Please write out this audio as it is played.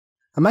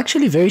I'm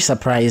actually very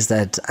surprised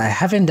that I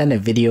haven't done a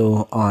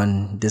video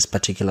on this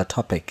particular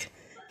topic,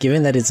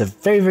 given that it's a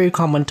very, very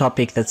common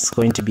topic that's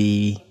going to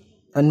be,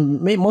 and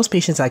most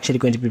patients are actually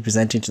going to be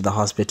presenting to the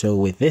hospital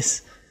with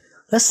this.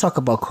 Let's talk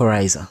about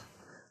Coryzal.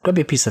 Grab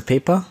a piece of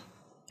paper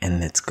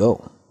and let's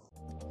go.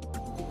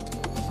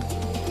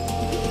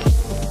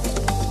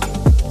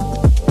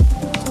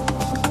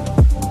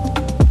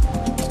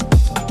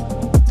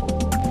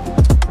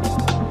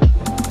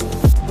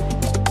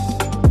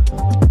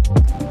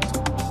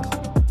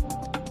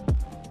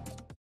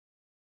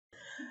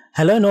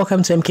 Hello and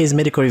welcome to MK's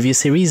Medical Review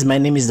Series. My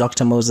name is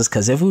Dr. Moses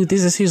Kazevu.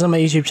 This is a series on my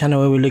YouTube channel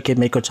where we look at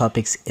medical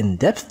topics in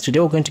depth. Today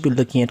we're going to be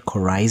looking at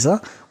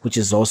Coryzal, which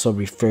is also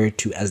referred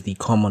to as the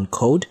common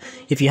cold.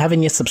 If you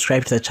haven't yet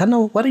subscribed to the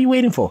channel, what are you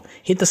waiting for?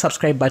 Hit the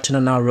subscribe button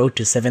on our road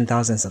to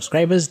 7,000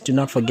 subscribers. Do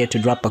not forget to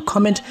drop a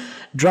comment,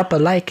 drop a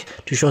like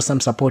to show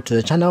some support to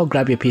the channel.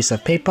 Grab your piece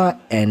of paper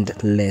and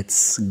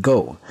let's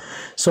go.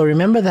 So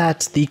remember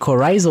that the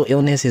Coryzal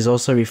illness is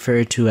also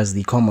referred to as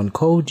the common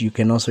cold. You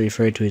can also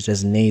refer to it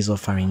as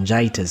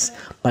nasopharyngitis,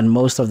 but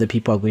most of the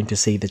people are going to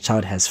say the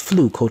child has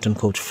flu, quote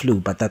unquote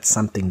flu, but that's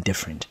something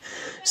different.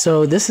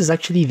 So this is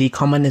actually the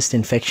commonest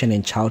infection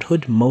in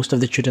childhood. Most of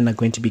the children are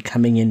going to be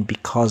coming in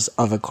because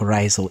of a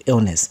Coryzal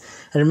illness.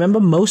 And remember,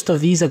 most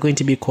of these are going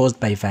to be caused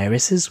by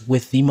viruses,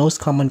 with the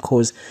most common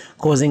cause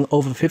causing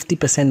over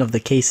 50% of the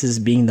cases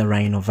being the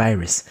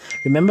rhinovirus.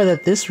 Remember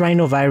that this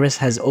rhinovirus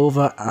has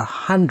over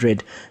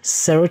 100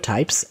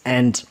 serotypes,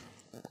 and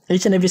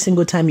each and every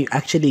single time you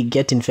actually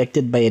get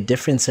infected by a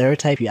different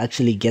serotype, you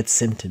actually get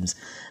symptoms.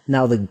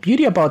 Now, the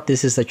beauty about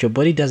this is that your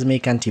body does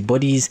make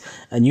antibodies,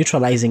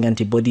 neutralizing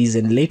antibodies,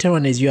 and later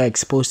on, as you are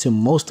exposed to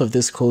most of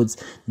these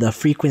codes, the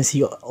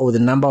frequency or the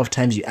number of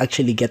times you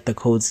actually get the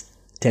codes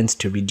tends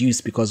to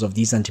reduce because of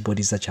these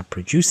antibodies that you're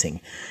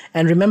producing.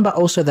 And remember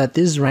also that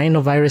these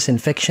rhinovirus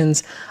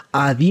infections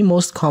are the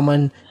most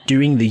common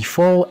during the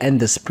fall and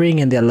the spring,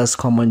 and they're less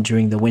common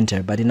during the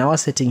winter. But in our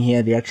setting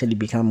here, they actually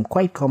become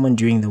quite common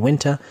during the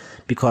winter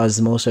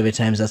because most of the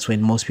times that's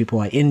when most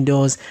people are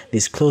indoors,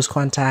 there's close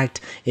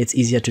contact, it's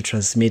easier to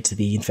transmit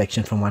the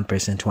infection from one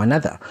person to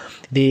another.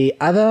 The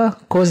other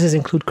causes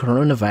include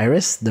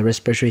coronavirus, the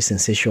respiratory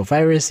syncytial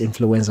virus,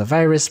 influenza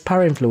virus,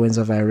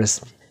 parainfluenza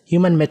virus,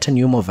 human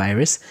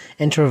metapneumovirus,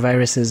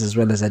 enteroviruses, as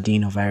well as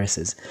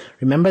adenoviruses.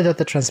 Remember that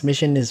the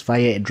transmission is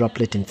via a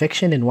droplet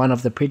infection, and one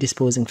of the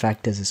predisposing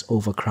factors is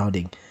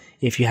overcrowding.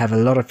 If you have a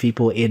lot of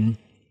people in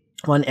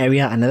one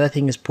area, another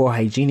thing is poor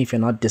hygiene if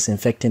you're not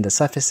disinfecting the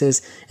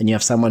surfaces and you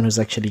have someone who's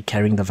actually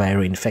carrying the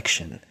viral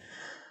infection.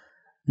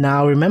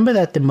 Now, remember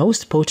that the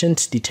most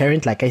potent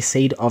deterrent, like I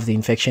said, of the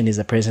infection is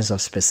the presence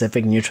of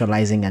specific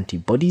neutralizing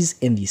antibodies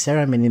in the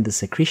serum and in the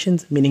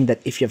secretions, meaning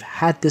that if you've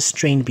had this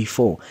strain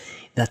before,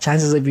 the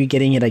chances of you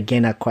getting it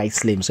again are quite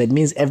slim. So it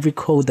means every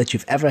cold that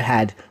you've ever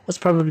had was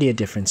probably a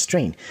different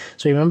strain.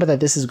 So remember that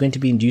this is going to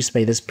be induced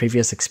by this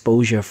previous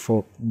exposure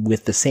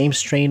with the same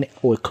strain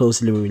or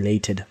closely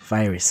related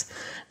virus.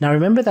 Now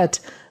remember that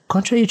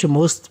contrary to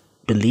most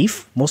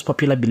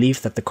popular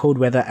belief that the cold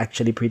weather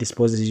actually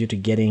predisposes you to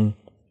getting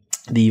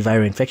the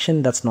viral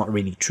infection, that's not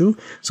really true.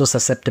 So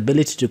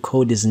susceptibility to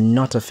cold is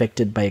not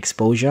affected by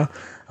exposure,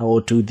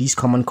 or to these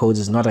common colds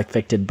is not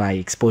affected by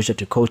exposure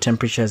to cold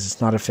temperatures.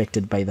 It's not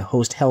affected by the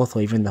host health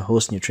or even the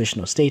host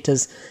nutritional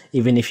status.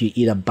 Even if you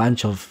eat a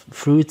bunch of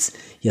fruits,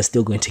 you're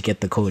still going to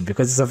get the cold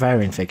because it's a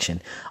viral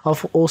infection.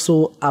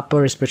 Also,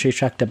 upper respiratory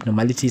tract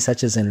abnormalities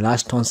such as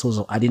enlarged tonsils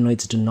or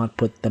adenoids do not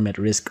put them at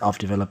risk of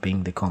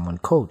developing the common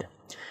cold.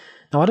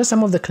 Now, what are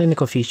some of the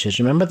clinical features?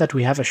 Remember that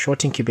we have a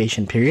short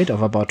incubation period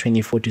of about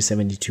 24 to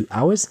 72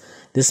 hours.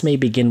 This may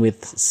begin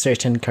with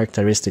certain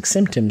characteristic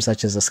symptoms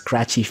such as a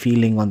scratchy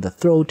feeling on the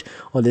throat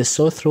or the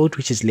sore throat,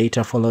 which is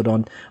later followed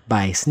on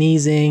by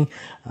sneezing,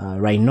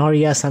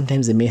 rhinorrhea.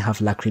 Sometimes they may have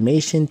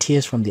lacrimation,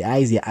 tears from the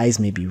eyes. Their eyes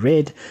may be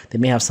red. They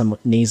may have some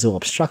nasal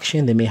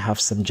obstruction. They may have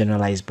some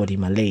generalized body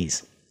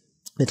malaise.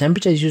 The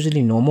temperature is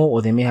usually normal,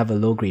 or they may have a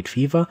low-grade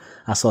fever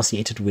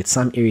associated with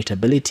some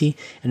irritability.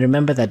 And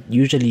remember that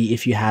usually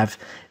if you have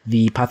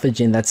the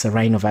pathogen that's a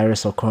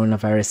rhinovirus or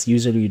coronavirus,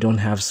 usually you don't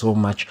have so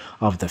much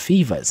of the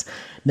fevers.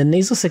 The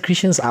nasal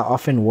secretions are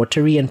often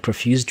watery and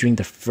profuse during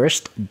the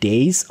first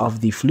days of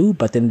the flu,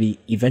 but then they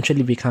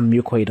eventually become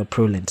mucoid or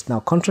purulent.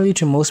 Now, contrary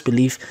to most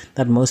belief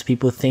that most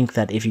people think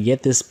that if you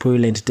get this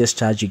purulent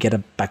discharge, you get a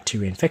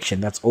bacterial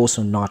infection. That's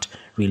also not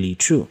really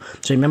true.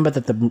 So remember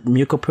that the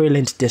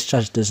mucopurulent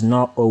discharge does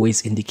not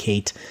always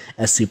indicate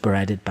a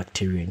superadded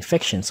bacterial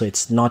infection. So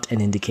it's not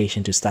an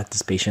indication to start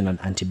this patient on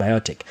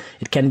antibiotic.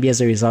 It can be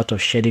as a result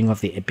of shedding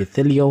of the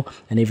epithelial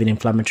and even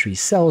inflammatory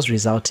cells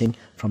resulting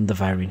from the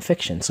viral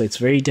infection. So it's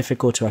very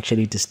difficult to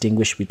actually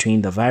distinguish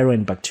between the viral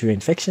and bacterial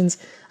infections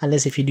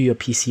unless if you do your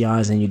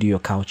PCRs and you do your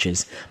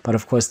cultures. But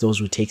of course,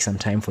 those will take some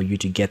time for you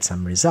to get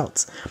some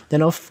results.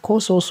 Then of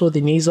course, also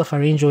the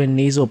nasopharyngeal and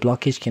nasal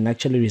blockage can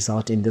actually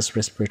result in this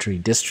respiratory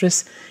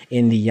distress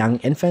in the young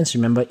infants.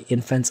 Remember,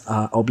 infants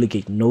are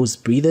obligate nose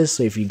breathers.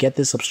 So if you get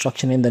this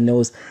obstruction in the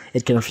nose,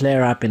 it can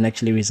flare up and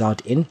actually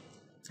result in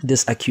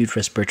this acute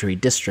respiratory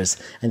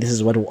distress, and this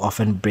is what will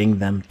often bring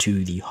them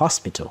to the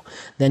hospital.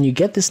 Then you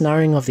get this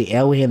narrowing of the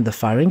airway and the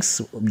pharynx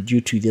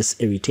due to this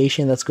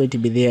irritation that's going to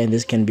be there, and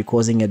this can be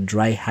causing a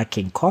dry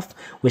hacking cough,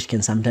 which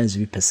can sometimes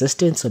be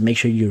persistent. So make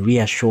sure you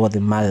reassure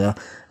the mother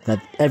that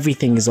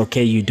everything is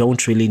okay. You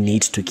don't really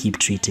need to keep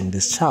treating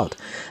this child.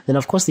 Then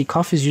of course the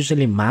cough is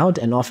usually mild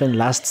and often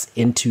lasts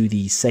into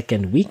the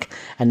second week,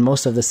 and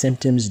most of the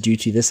symptoms due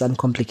to this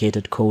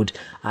uncomplicated cold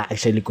are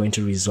actually going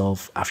to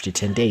resolve after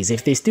 10 days.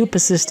 If they still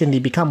persist and they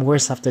become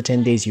worse after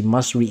 10 days, you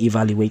must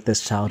reevaluate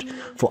this child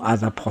for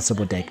other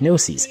possible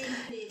diagnoses.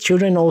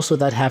 Children also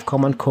that have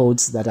common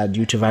colds that are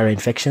due to viral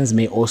infections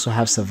may also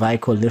have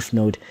cervical lymph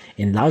node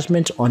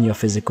enlargement on your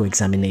physical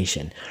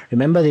examination.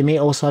 Remember, they may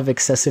also have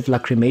excessive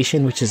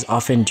lacrimation, which is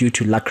often due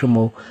to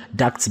lacrimal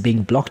ducts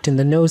being blocked in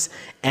the nose.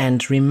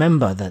 And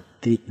remember that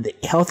the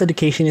health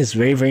education is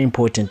very, very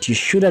important. You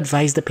should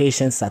advise the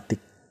patients that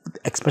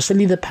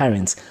especially the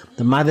parents,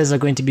 the mothers are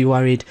going to be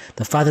worried,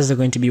 the fathers are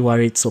going to be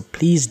worried, so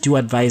please do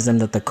advise them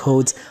that the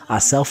codes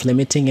are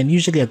self-limiting and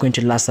usually are going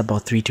to last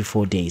about 3 to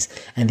 4 days,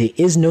 and there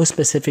is no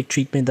specific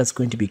treatment that's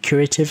going to be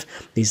curative.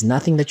 There's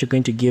nothing that you're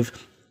going to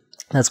give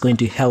that's going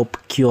to help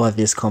cure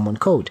this common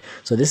cold.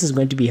 So this is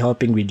going to be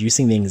helping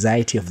reducing the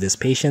anxiety of these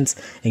patients,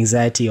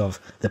 anxiety of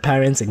the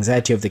parents,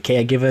 anxiety of the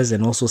caregivers,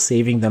 and also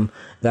saving them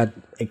that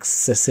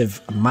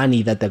excessive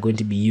money that they're going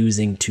to be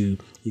using to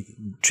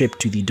trip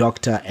to the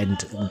doctor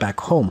and back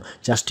home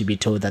just to be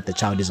told that the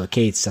child is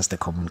okay, it's just a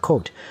common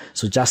cold.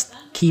 So just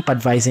keep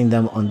advising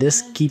them on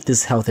this, keep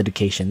this health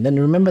education. Then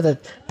remember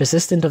that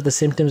persistent of the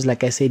symptoms,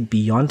 like I said,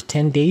 beyond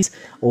 10 days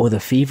or the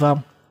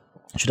fever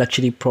should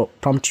actually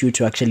prompt you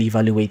to actually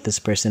evaluate this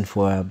person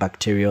for a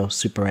bacterial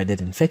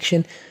superadded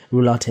infection,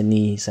 rule out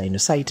any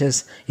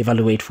sinusitis,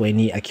 evaluate for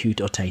any acute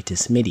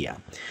otitis media.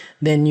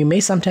 Then you may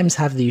sometimes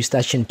have the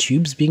eustachian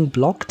tubes being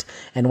blocked,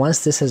 and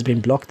once this has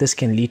been blocked, this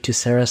can lead to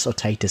serous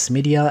otitis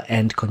media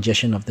and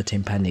congestion of the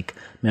tympanic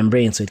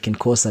membrane. So it can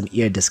cause some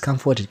ear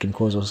discomfort, it can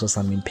cause also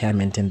some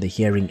impairment in the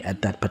hearing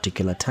at that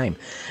particular time.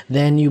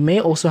 Then you may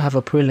also have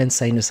a purulent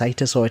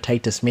sinusitis or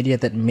otitis media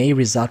that may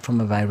result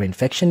from a viral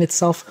infection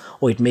itself,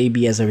 or it may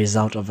be as a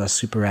result of a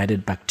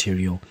superadded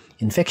bacterial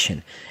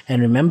infection.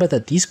 And remember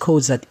that these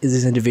codes that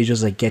these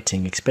individuals are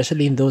getting,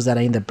 especially in those that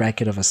are in the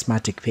bracket of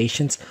asthmatic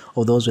patients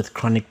or those with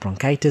chronic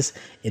bronchitis,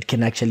 it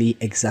can actually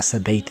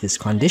exacerbate these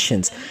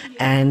conditions.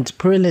 And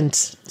purulent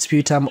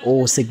sputum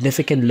or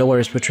significant lower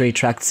respiratory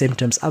tract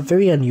symptoms are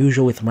very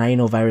unusual with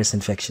rhinovirus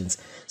infections.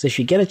 So if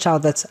you get a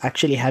child that's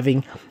actually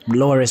having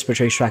lower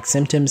respiratory tract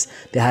symptoms,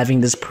 they're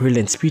having this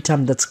purulent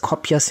sputum that's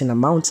copious in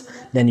amounts,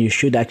 then you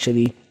should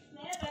actually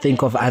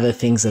think of other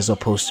things as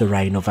opposed to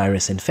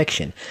rhinovirus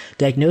infection.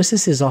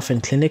 Diagnosis is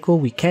often clinical.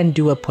 We can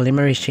do a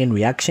polymerase chain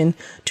reaction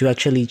to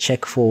actually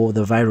check for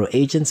the viral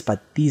agents,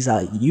 but these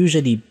are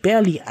usually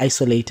barely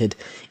isolated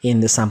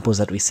in the samples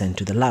that we send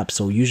to the lab.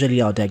 So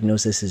usually our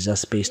diagnosis is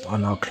just based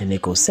on our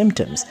clinical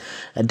symptoms.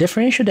 A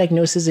differential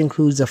diagnosis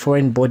includes a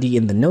foreign body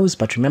in the nose,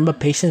 but remember,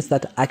 patients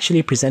that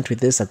actually present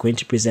with this are going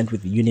to present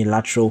with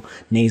unilateral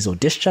nasal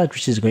discharge,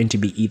 which is going to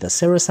be either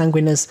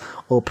serosanguinous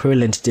or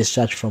purulent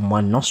discharge from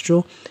one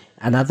nostril.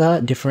 Another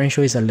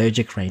differential is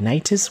allergic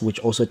rhinitis, which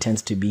also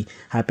tends to be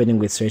happening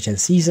with certain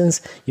seasons.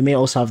 You may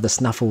also have the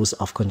snuffles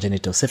of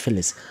congenital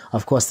syphilis.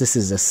 Of course, this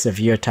is a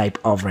severe type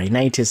of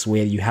rhinitis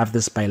where you have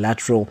this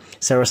bilateral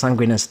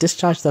serosanguinous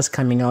discharge that's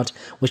coming out,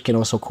 which can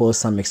also cause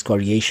some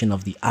excoriation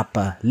of the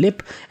upper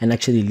lip and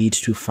actually lead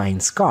to fine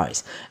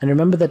scars. And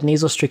remember that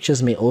nasal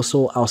strictures may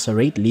also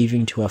ulcerate,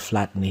 leading to a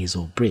flat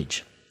nasal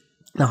bridge.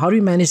 Now, how do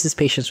we manage these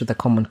patients with a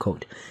common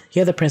cold?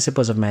 Here are the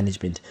principles of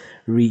management.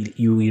 We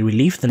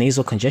relieve the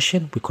nasal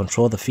congestion, we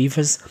control the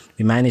fevers,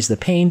 we manage the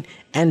pain,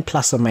 and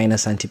plus or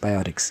minus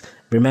antibiotics.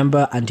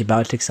 Remember,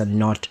 antibiotics are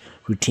not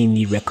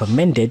routinely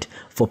recommended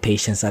for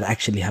patients that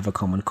actually have a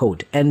common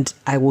cold. And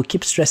I will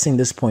keep stressing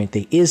this point.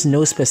 There is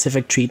no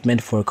specific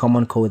treatment for a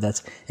common cold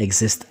that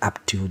exists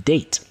up to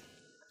date.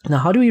 Now,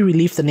 how do we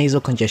relieve the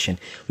nasal congestion?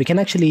 We can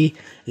actually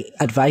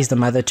advise the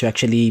mother to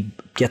actually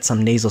get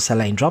some nasal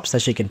saline drops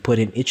that she can put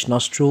in each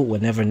nostril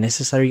whenever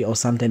necessary, or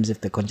sometimes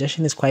if the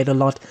congestion is quite a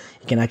lot,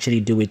 you can actually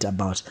do it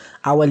about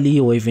hourly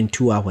or even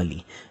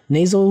 2-hourly.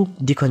 Nasal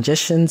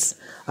decongestants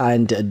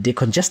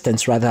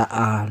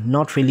are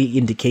not really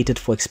indicated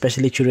for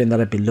especially children that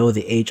are below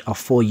the age of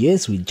 4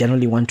 years. We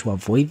generally want to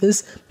avoid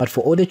this, but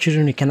for older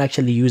children, we can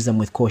actually use them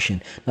with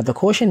caution. Now, the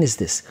caution is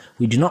this: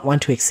 we do not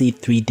want to exceed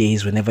 3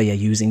 days whenever you're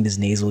using these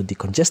nasal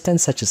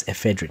decongestants such as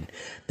ephedrine.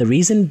 The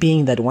reason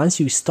being that once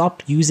you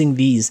stop using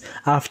these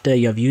after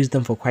you have used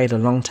them for quite a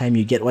long time,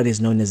 you get what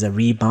is known as a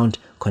rebound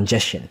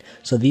congestion.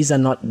 So these are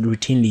not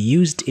routinely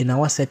used in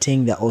our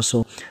setting. They're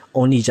also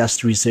only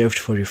just reserved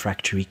for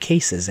refractory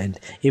cases, and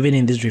even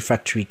in these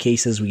refractory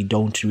cases, we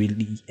don't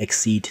really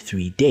exceed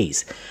 3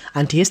 days.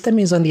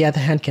 Antihistamines, on the other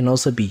hand, can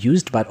also be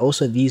used, but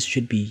also these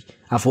should be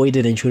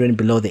avoided in children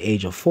below the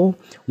age of 4.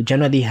 We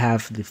generally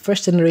have the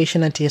first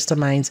generation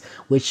antihistamines,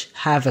 which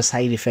have a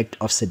side effect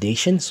of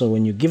sedation. So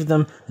when you give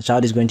them, the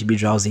child is going to be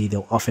drowsy.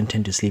 They'll often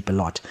tend to sleep a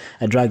lot.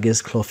 A drug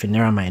is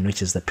chlorpheniramine,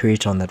 which is the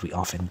Piriton that we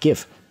often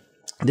give.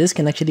 This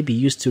can actually be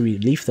used to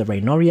relieve the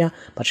rhinorrhea,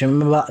 but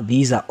remember,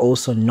 these are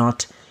also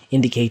not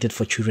indicated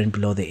for children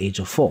below the age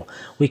of 4.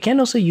 We can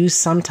also use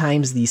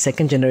sometimes the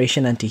second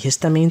generation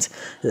antihistamines,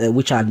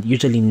 which are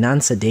usually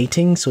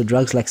non-sedating. So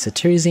drugs like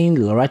cetirizine,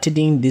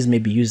 loratadine, these may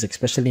be used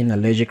especially in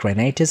allergic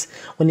rhinitis.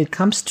 When it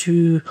comes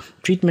to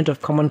treatment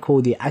of common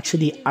cold, they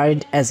actually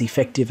aren't as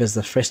effective as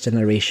the first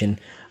generation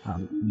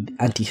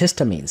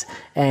antihistamines,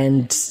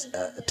 and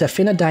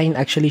terfenadine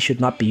actually should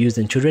not be used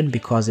in children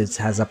because it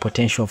has a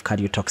potential of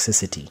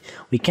cardiotoxicity.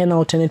 We can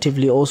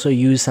alternatively also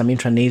use some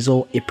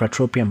intranasal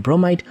ipratropium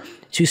bromide,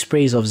 2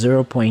 sprays of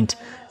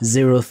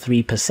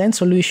 0.03%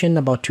 solution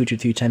about 2 to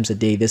 3 times a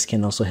day. This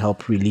can also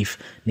help relieve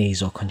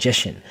nasal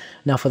congestion.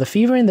 Now, for the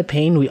fever and the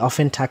pain, we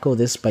often tackle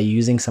this by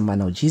using some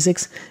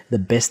analgesics, the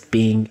best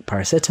being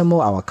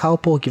paracetamol, our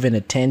Calpol, given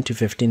at 10 to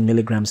 15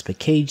 milligrams per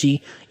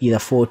kg, either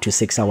 4 to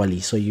 6 hourly.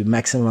 So your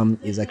maximum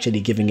is actually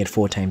giving it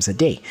 4 times a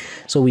day.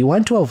 So we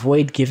want to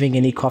avoid giving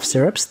any cough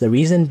syrups. The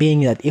reason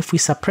being that if we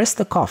suppress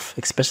the cough,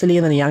 especially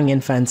in the young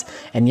infants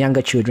and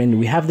younger children,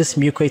 we have this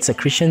mucoid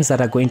secretions that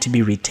are going to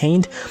be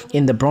retained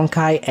in the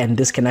bronchi, and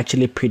this can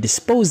actually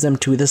predispose them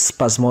to this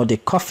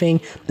spasmodic coughing,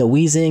 the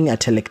wheezing,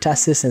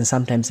 atelectasis, and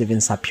sometimes even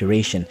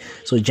suppuration.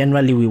 So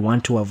generally we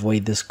want to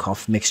avoid this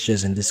cough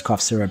mixtures and these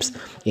cough syrups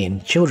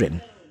in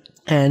children.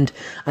 And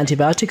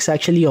antibiotics are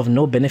actually of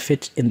no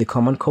benefit in the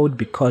common cold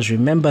because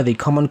remember, the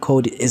common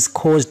cold is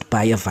caused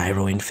by a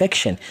viral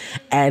infection,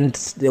 and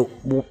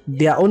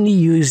they are only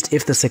used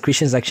if the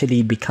secretions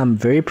actually become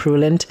very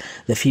purulent,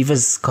 the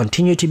fevers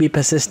continue to be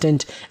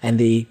persistent, and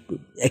they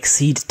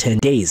exceed 10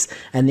 days.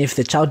 And if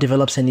the child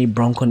develops any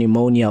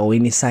bronchopneumonia or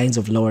any signs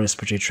of lower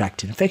respiratory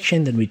tract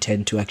infection, then we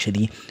tend to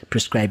actually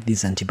prescribe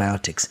these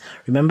antibiotics.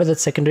 Remember that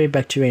secondary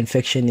bacterial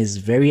infection is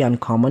very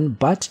uncommon,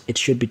 but it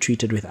should be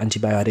treated with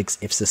antibiotics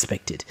if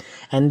suspected.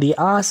 And there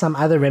are some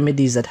other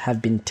remedies that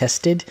have been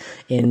tested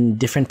in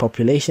different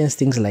populations,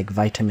 things like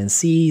vitamin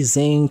C,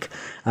 zinc,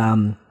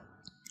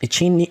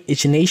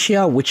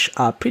 echinacea, which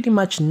are pretty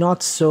much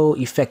not so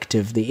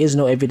effective. There is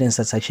no evidence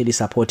that's actually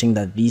supporting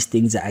that these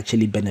things are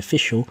actually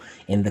beneficial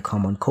in the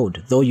common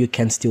cold, though you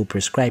can still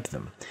prescribe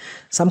them.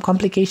 Some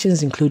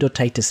complications include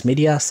otitis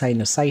media,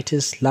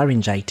 sinusitis,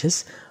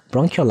 laryngitis,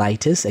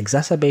 bronchiolitis,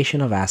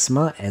 exacerbation of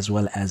asthma, as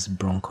well as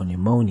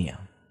bronchopneumonia.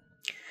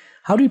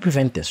 How do we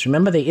prevent this?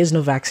 Remember, there is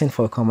no vaccine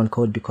for a common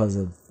cold because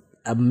of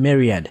a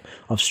myriad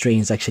of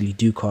strains actually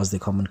do cause the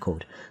common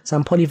cold.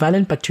 Some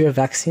polyvalent bacterial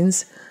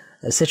vaccines,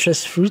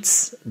 citrus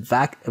fruits,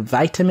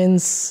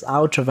 vitamins,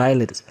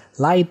 ultraviolet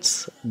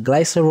light,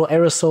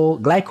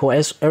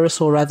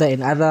 glycoaerosol,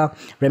 and other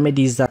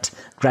remedies that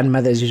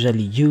grandmothers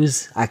usually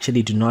use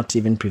actually do not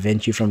even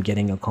prevent you from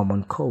getting a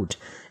common cold.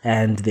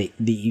 And the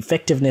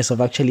effectiveness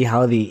of actually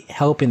how they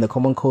help in the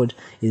common cold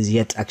is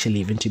yet actually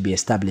even to be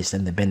established,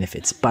 and the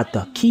benefits. But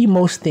the key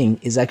most thing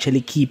is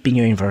actually keeping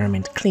your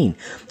environment clean.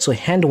 So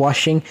hand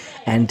washing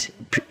and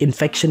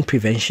infection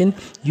prevention,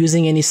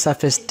 using any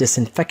surface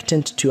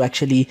disinfectant to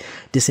actually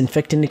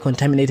disinfect any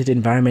contaminated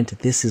environment.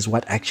 This is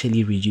what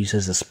actually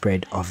reduces the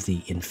spread of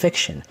the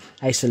infection.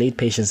 Isolate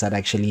patients that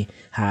actually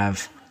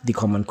have the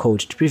common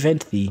cold to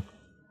prevent the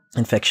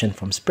infection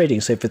from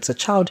spreading. So if it's a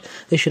child,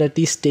 they should at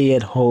least stay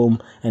at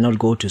home and not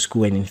go to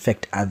school and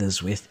infect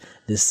others with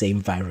the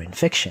same viral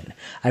infection.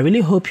 I really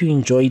hope you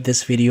enjoyed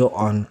this video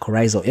on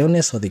coryzal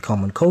illness or the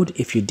common cold.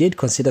 If you did,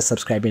 consider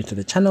subscribing to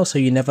the channel so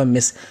you never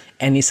miss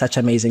any such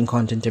amazing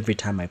content every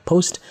time I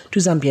post. To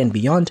Zambia and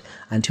beyond.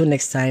 Until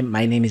next time,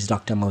 my name is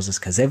Dr. Moses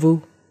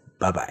Kazevu.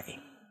 Bye bye.